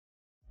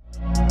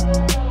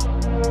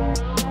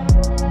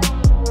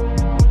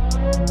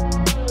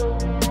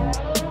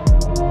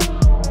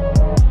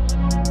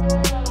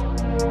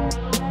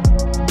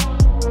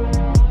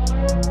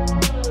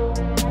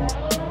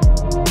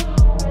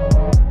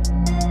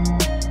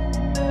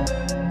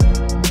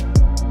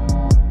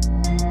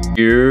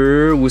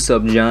What's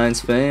up,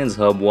 Giants fans,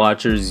 Hub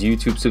watchers,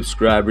 YouTube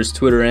subscribers,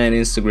 Twitter and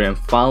Instagram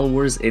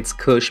followers? It's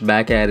Kush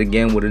back at it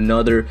again with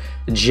another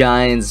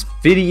Giants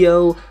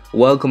video.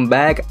 Welcome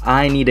back.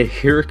 I need a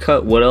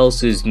haircut. What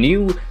else is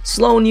new?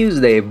 Slow news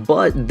day,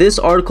 but this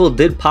article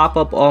did pop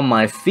up on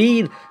my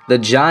feed. The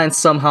Giants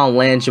somehow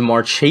land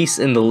Ja'Marr Chase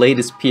in the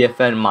latest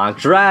PFN mock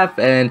draft,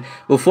 and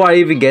before I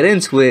even get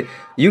into it,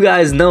 you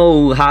guys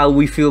know how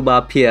we feel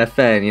about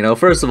PFN. You know,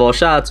 first of all,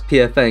 shout out to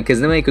PFN because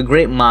they make a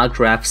great mock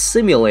draft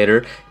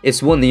simulator.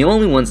 It's one of the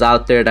only ones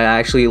out there that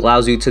actually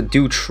allows you to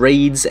do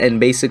trades and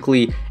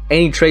basically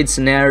any trade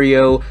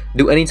scenario,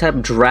 do any type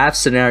of draft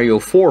scenario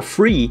for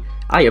free.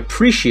 I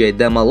appreciate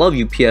them. I love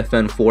you,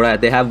 PFN, for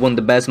that. They have one of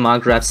the best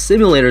mock draft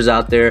simulators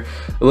out there.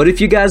 But if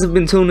you guys have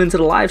been tuned into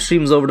the live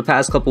streams over the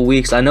past couple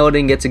weeks, I know I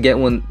didn't get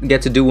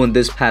to do one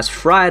this past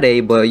Friday,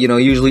 but you know,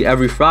 usually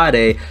every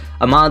Friday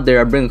I'm out there.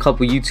 I bring a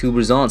couple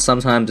YouTubers on.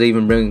 Sometimes I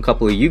even bring a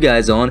couple of you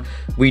guys on.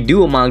 We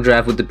do a mock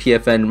draft with the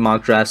PFN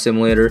mock draft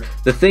simulator.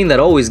 The thing that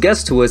always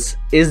gets to us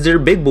is their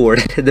big board.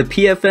 The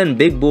PFN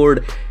big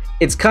board,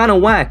 it's kind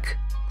of whack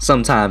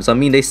sometimes. I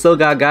mean, they still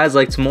got guys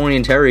like Tamori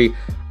and Terry,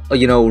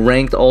 you know,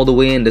 ranked all the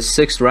way in the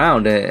 6th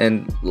round,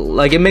 and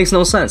like, it makes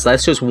no sense.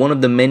 That's just one of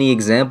the many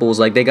examples.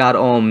 Like, they got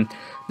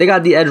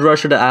the edge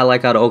rusher that I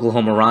like out of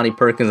Oklahoma, Ronnie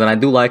Perkins, and I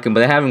do like him, but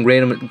they haven't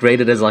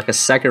graded as like a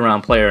 2nd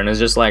round player, and it's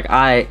just like,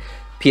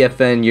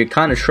 PFN, you're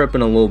kind of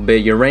tripping a little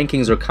bit. Your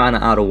rankings are kind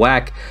of out of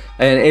whack,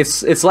 and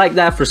it's like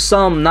that for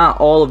some, not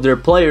all of their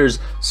players.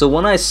 So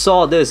when I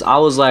saw this, I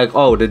was like,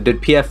 oh, did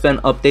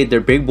PFN update their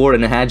big board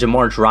and it had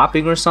Ja'Marr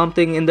dropping or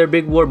something in their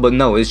big board? But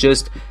no,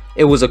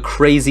 it was a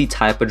crazy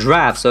type of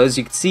draft. So as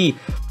you can see,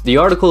 the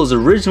article is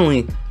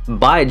originally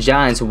by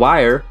Giants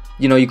Wire.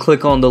 You know, you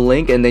click on the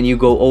link and then you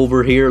go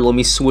over here. Let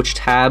me switch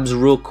tabs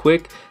real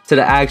quick to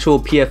the actual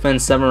PFN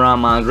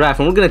 7th-round mock draft,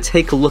 and we're gonna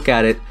take a look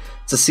at it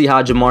to see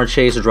how Ja'Marr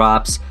Chase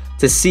drops,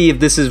 to see if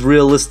this is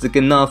realistic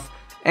enough,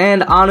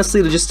 and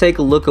honestly to just take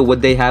a look at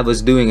what they have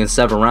us doing in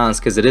 7 rounds,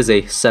 because it is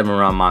a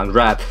 7th-round mock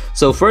draft.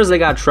 So first they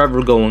got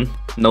Trevor going,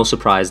 no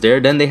surprise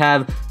there. Then they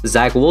have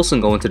Zach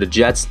Wilson going to the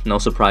Jets, no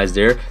surprise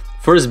there.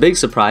 First big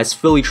surprise,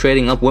 Philly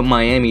trading up with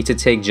Miami to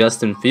take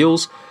Justin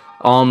Fields.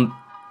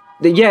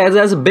 Yeah,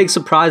 that's a big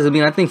surprise. I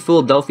mean, I think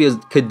Philadelphia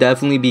could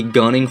definitely be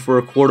gunning for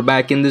a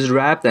quarterback in this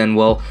draft, and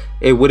well,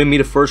 it wouldn't be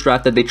the first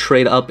draft that they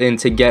trade up in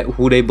to get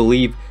who they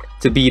believe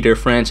to be their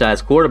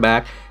franchise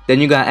quarterback. Then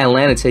you got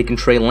Atlanta taking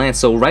Trey Lance.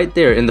 So right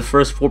there in the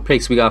first 4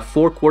 picks, we got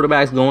 4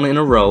 quarterbacks going in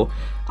a row.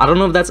 I don't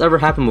know if that's ever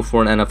happened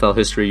before in NFL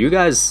history. You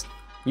guys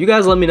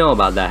let me know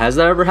about that. Has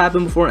that ever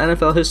happened before in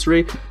NFL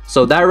history?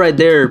 So that right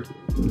there,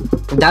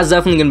 that's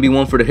definitely going to be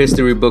one for the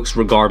history books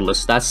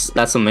regardless.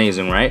 That's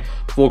amazing, right?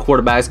 4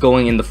 quarterbacks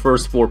going in the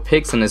first 4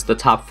 picks, and it's the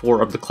top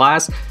 4 of the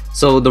class.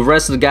 So the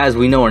rest of the guys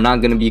we know are not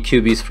going to be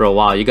QBs for a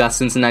while. You got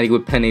Cincinnati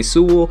with Penei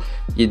Sewell.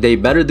 They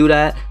better do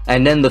that.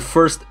 And then the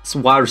first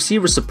wide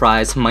receiver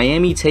surprise,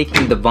 Miami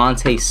taking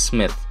Devontae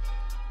Smith.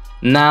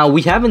 Now,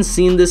 we haven't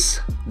seen this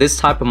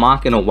type of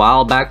mock in a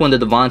while. Back when the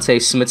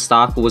Devontae Smith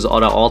stock was at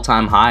an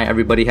all-time high,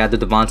 everybody had the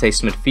Devontae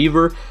Smith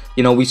fever.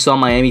 You know, we saw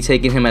Miami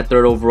taking him at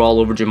 3rd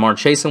overall over Ja'Marr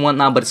Chase and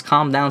whatnot, but it's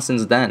calmed down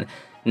since then.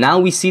 Now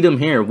we see them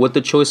here with the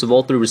choice of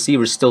all 3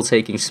 receivers still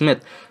taking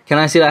Smith. Can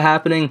I see that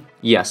happening?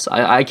 Yes,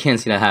 I can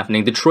see that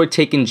happening. Detroit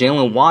taking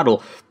Jalen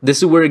Waddle. This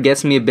is where it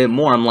gets me a bit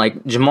more. I'm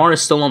like, Ja'Marr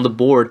is still on the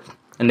board,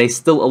 and they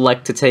still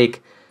elect to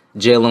take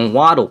Jalen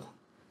Waddle.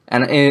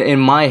 And in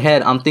my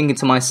head, I'm thinking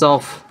to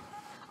myself,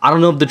 I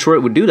don't know if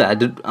Detroit would do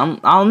that. I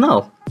don't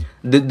know.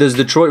 Does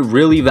Detroit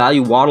really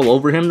value Waddle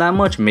over him that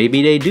much?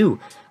 Maybe they do.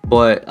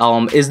 But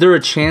is there a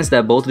chance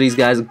that both of these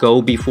guys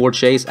go before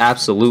Chase?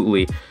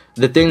 Absolutely.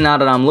 The thing now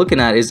that I'm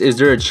looking at is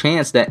there a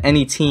chance that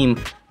any team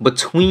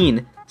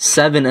between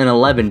 7 and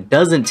 11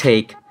 doesn't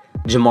take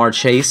Ja'Marr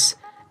Chase?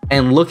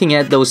 And looking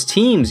at those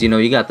teams, you know,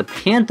 you got the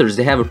Panthers.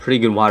 They have a pretty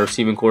good wide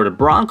receiving core. The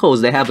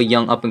Broncos, they have a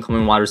young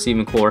up-and-coming wide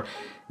receiving core.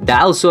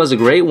 Dallas still has a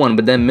great one,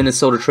 but then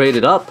Minnesota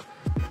traded up.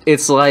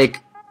 It's like,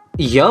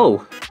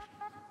 yo,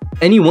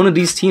 any one of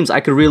these teams I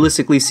could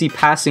realistically see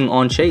passing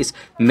on Chase.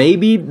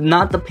 Maybe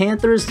not the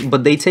Panthers,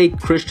 but they take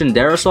Christian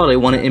Darrisaw. They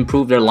want to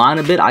improve their line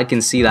a bit. I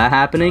can see that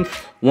happening.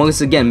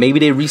 Once again, maybe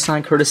they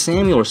re-sign Curtis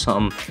Samuel or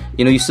something.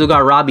 You know, you still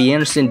got Robbie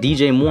Anderson,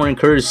 DJ Moore, and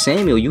Curtis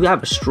Samuel. You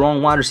have a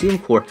strong wide receiving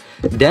core.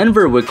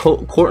 Denver with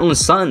Cortland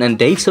Sutton, and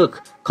they took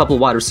a couple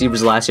of wide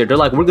receivers last year. They're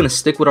like, we're going to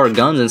stick with our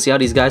guns and see how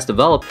these guys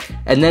develop.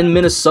 And then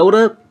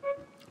Minnesota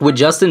with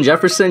Justin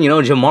Jefferson, you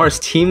know, Jamar's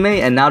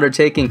teammate, and now they're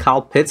taking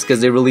Kyle Pitts because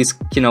they released,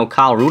 you know,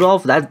 Kyle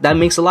Rudolph. That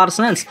makes a lot of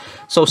sense.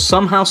 So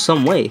somehow,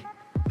 some way,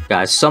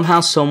 guys,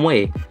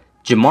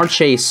 Ja'Marr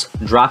Chase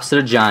drops to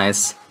the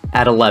Giants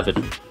at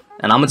 11.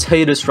 And I'm going to tell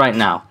you this right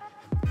now.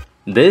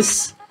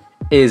 This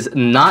is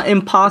not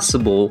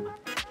impossible,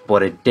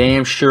 but it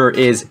damn sure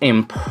is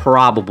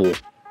improbable.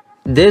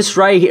 This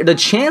right here, the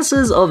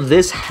chances of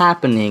this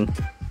happening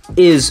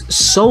is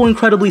so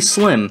incredibly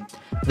slim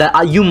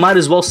that you might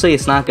as well say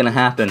it's not going to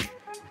happen.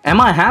 Am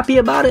I happy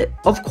about it?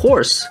 Of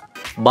course.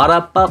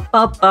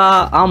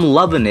 Ba-da-ba-ba-ba. I'm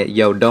loving it.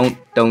 Yo, don't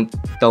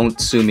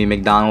sue me,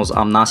 McDonald's.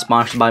 I'm not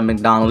sponsored by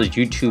McDonald's.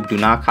 YouTube, do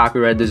not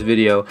copyright this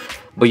video.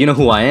 But you know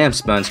who I am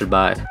sponsored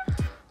by.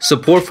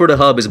 Support for the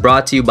hub is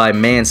brought to you by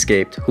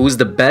Manscaped, who is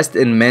the best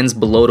in men's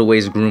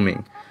below-the-waist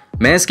grooming.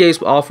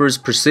 Manscaped offers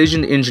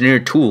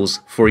precision-engineered tools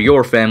for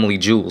your family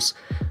jewels.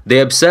 They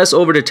obsess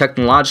over the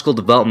technological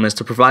developments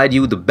to provide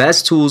you the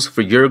best tools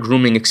for your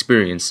grooming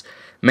experience.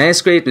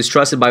 Manscaped is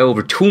trusted by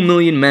over 2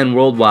 million men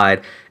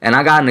worldwide, and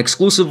I got an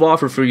exclusive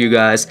offer for you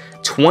guys,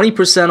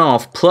 20%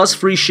 off plus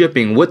free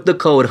shipping with the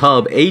code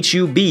HUB,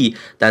 H-U-B.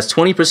 That's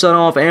 20%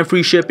 off and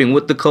free shipping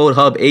with the code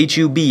HUB,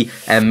 H-U-B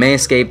at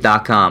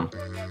manscaped.com.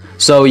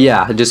 So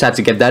yeah, I just had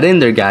to get that in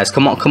there, guys.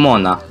 Come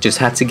on now. Just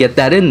had to get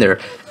that in there.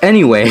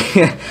 Anyway,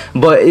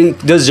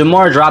 does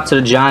Jamar drop to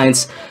the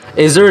Giants?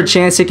 Is there a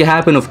chance it could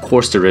happen? Of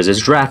course there is. It's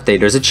draft day.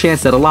 There's a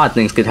chance that a lot of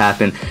things could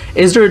happen.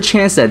 Is there a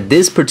chance that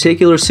this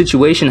particular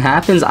situation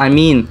happens? I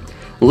mean,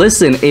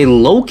 listen, it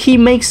low-key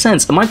makes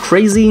sense. Am I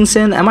crazy in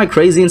saying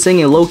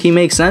it low-key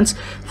makes sense?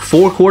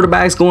 4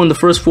 quarterbacks going the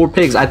first 4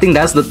 picks. I think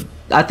that's the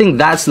thing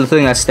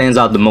that stands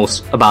out the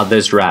most about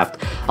this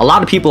draft. A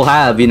lot of people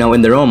have, you know,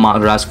 in their own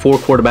mock drafts, 4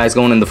 quarterbacks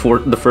going in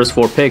the first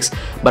 4 picks,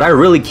 but I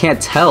really can't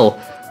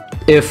tell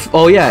if,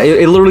 oh yeah,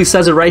 it literally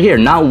says it right here.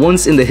 Not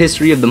once in the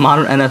history of the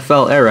modern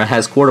NFL era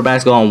has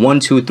quarterbacks gone 1,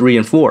 2, 3,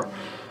 and 4.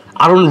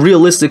 I don't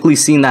realistically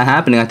see that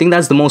happening. I think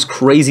that's the most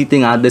crazy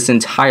thing out of this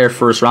entire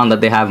first round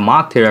that they have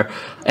mocked here,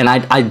 and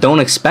I don't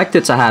expect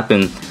it to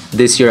happen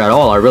this year at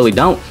all. I really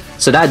don't.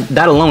 So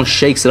that alone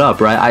shakes it up,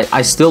 right?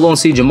 I still don't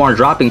see Jamar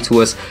dropping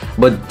to us,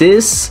 but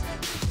this,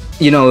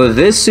 you know,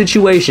 this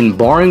situation,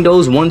 barring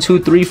those 1, 2,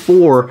 3,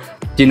 4,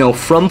 you know,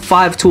 from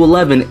 5 to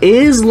 11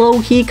 is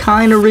low-key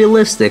kind of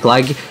realistic.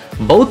 Like,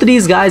 both of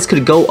these guys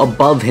could go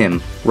above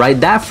him, right?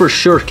 That for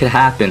sure could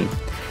happen.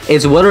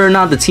 It's whether or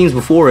not the teams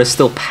before us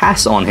still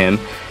pass on him.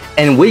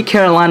 And with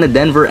Carolina,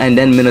 Denver, and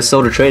then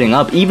Minnesota trading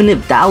up, even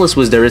if Dallas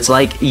was there, it's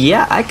like,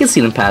 yeah, I can see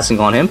them passing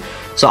on him.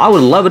 So I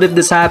would love it if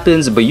this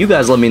happens, but you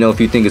guys let me know if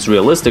you think it's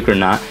realistic or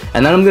not.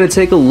 And then I'm going to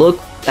take a look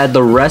at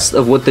the rest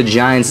of what the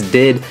Giants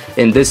did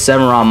in this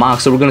 7-round mock.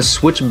 So we're going to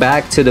switch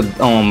back to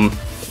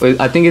the,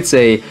 I think it's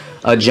a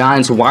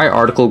Giants Wire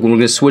article. We're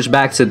going to switch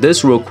back to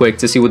this real quick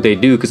to see what they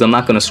do, because I'm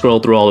not going to scroll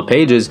through all the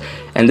pages.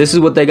 And this is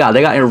what they got.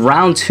 They got in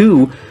round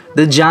 2,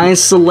 the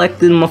Giants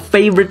selected my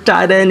favorite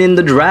tight end in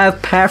the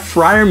draft, Pat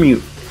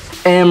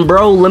Freiermuth. And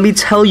bro, let me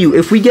tell you,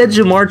 if we get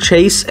Jamar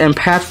Chase and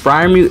Pat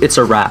Freiermuth, it's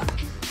a wrap.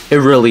 It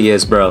really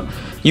is, bro.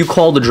 You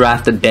call the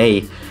draft a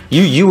day.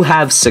 You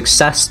have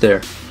success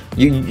there.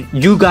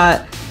 You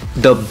got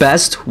the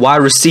best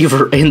wide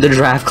receiver in the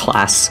draft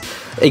class.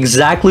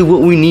 Exactly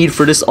what we need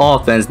for this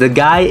offense. The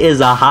guy is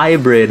a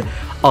hybrid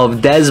of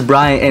Dez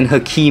Bryant and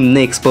Hakeem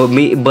Nicks, but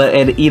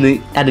at an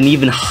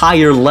even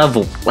higher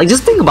level. Like,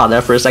 just think about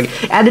that for a second.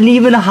 At an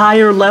even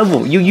higher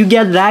level, you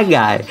get that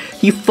guy.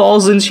 He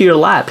falls into your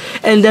lap,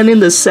 and then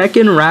in the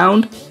 2nd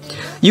round,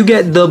 you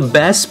get the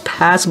best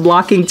pass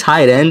blocking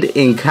tight end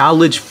in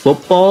college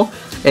football.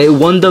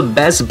 One of the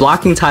best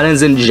blocking tight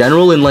ends in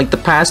general in like the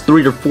past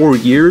 3 to 4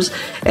 years,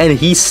 and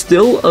he's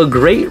still a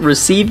great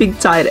receiving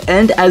tight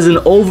end. As an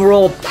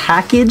overall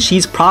package,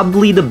 he's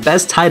probably the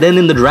best tight end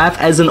in the draft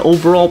as an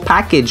overall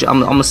package. I'm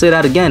gonna say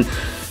that again,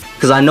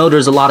 because I know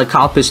there's a lot of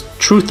Kyle Pitts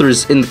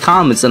truthers in the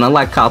comments, and I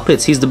like Kyle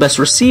Pitts. He's the best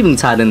receiving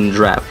tight end in the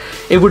draft.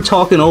 If we're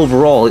talking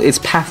overall, it's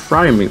Pat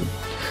Freiermuth.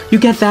 You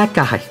get that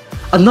guy.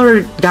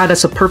 Another guy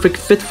that's a perfect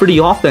fit for the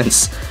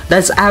offense.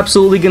 That's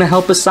absolutely going to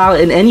help us out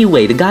in any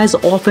way. The guy's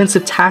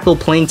offensive tackle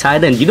playing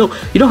tight end. You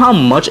know how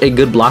much a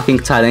good blocking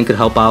tight end could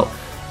help out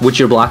with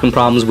your blocking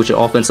problems, with your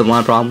offensive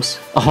line problems?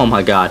 Oh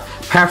my god.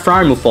 Pat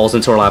Freiermuth falls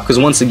into our lap, because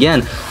once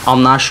again,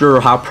 I'm not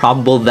sure how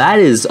probable that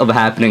is of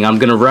happening. I'm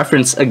going to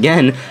reference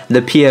again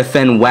the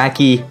PFN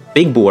wacky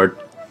big board.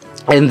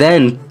 And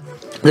then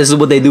this is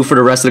what they do for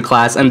the rest of the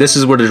class, and this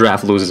is where the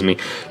draft loses me.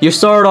 You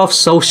started off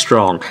so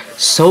strong,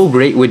 so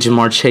great with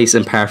Jamar Chase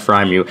and Pat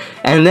Freiermuth,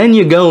 and then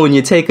you go and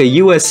you take a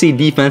USC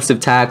defensive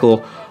tackle,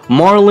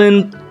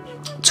 Marlon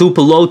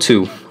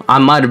Tuipulotu. I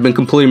might have been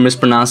completely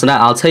mispronouncing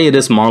that. I'll tell you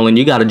this, Marlon,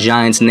 you got a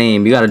Giants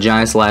name. You got a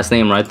Giants last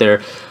name right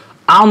there.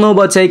 I don't know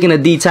about taking a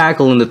D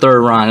tackle in the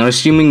 3rd round. I'm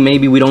assuming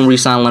maybe we don't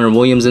re-sign Leonard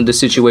Williams in this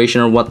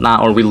situation or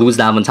whatnot, or we lose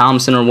Dalvin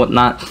Thompson or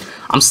whatnot.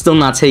 I'm still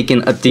not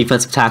taking a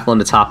defensive tackle in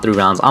the top 3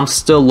 rounds. I'm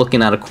still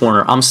looking at a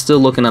corner. I'm still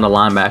looking at a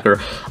linebacker.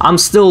 I'm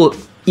still,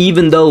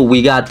 even though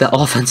we got the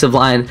offensive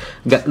lineman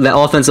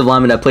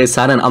that plays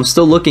tight end, I'm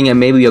still looking at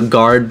maybe a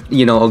guard,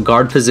 you know, a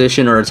guard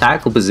position or a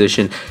tackle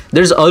position.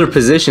 There's other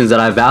positions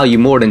that I value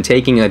more than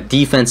taking a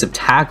defensive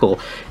tackle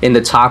in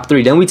the top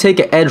 3. Then we take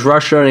an edge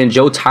rusher and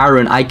Joe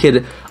Tyron. I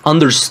could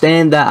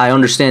understand that. I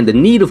understand the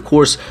need, of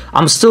course.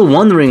 I'm still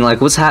wondering, like,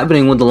 what's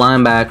happening with the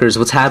linebackers,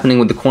 what's happening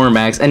with the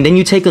cornerbacks, and then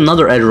you take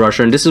another edge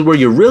rusher, and this is where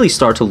you really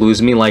start to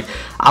lose me. Like,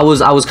 I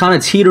was kind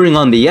of teetering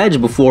on the edge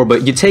before,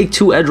 but you take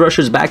 2 edge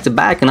rushers back to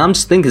back, and I'm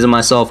just thinking to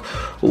myself,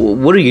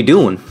 what are you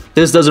doing?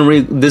 this doesn't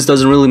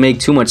really make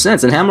too much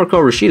sense. And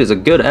Hammarko Rashid is a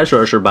good edge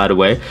rusher, by the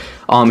way.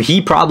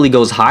 He probably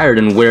goes higher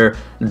than where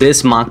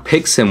this mock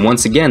picks him.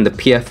 Once again, the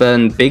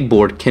PFN big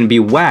board can be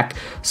whack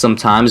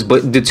sometimes,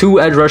 but the 2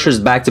 edge rushers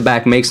back to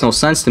back makes no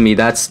sense to me.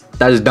 That's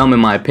dumb in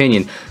my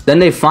opinion. Then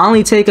they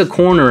finally take a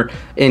corner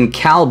in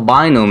Cal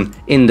Bynum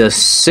in the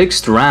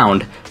 6th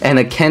round, and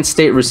a Kent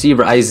State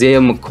receiver, Isaiah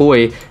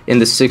McCoy, in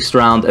the 6th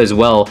round as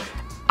well.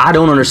 I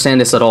don't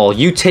understand this at all.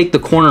 You take the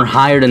corner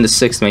higher than the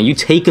 6th, man. You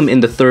take him in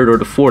the 3rd or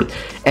the 4th.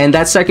 And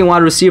that second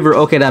wide receiver,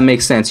 okay, that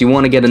makes sense. You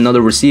want to get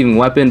another receiving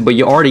weapon, but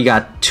you already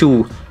got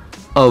 2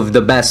 of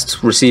the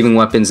best receiving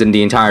weapons in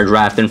the entire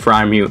draft in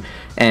Freiermuth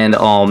and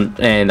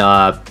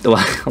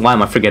why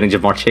am I forgetting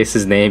Jamar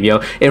Chase's name, yo?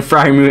 In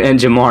Freiermuth and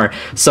Jamar.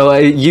 So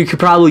you could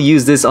probably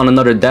use this on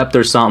another depth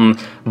or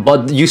something,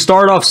 but you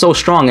start off so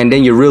strong and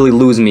then you really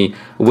lose me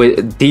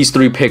with these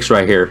 3 picks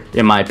right here,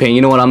 in my opinion.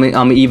 You know what,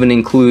 I'm even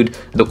include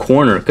the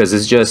corner, because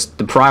it's just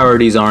the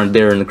priorities aren't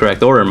there in the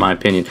correct order, in my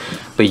opinion.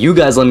 But you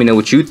guys let me know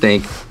what you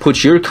think.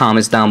 Put your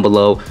comments down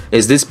below.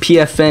 Is this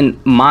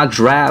PFN mock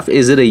draft,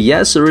 is it a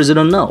yes or is it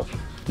a no?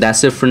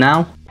 That's it for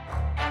now.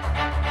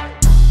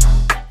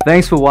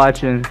 Thanks for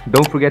watching.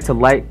 Don't forget to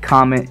like,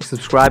 comment,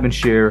 subscribe, and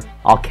share.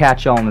 I'll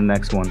catch y'all in the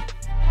next one.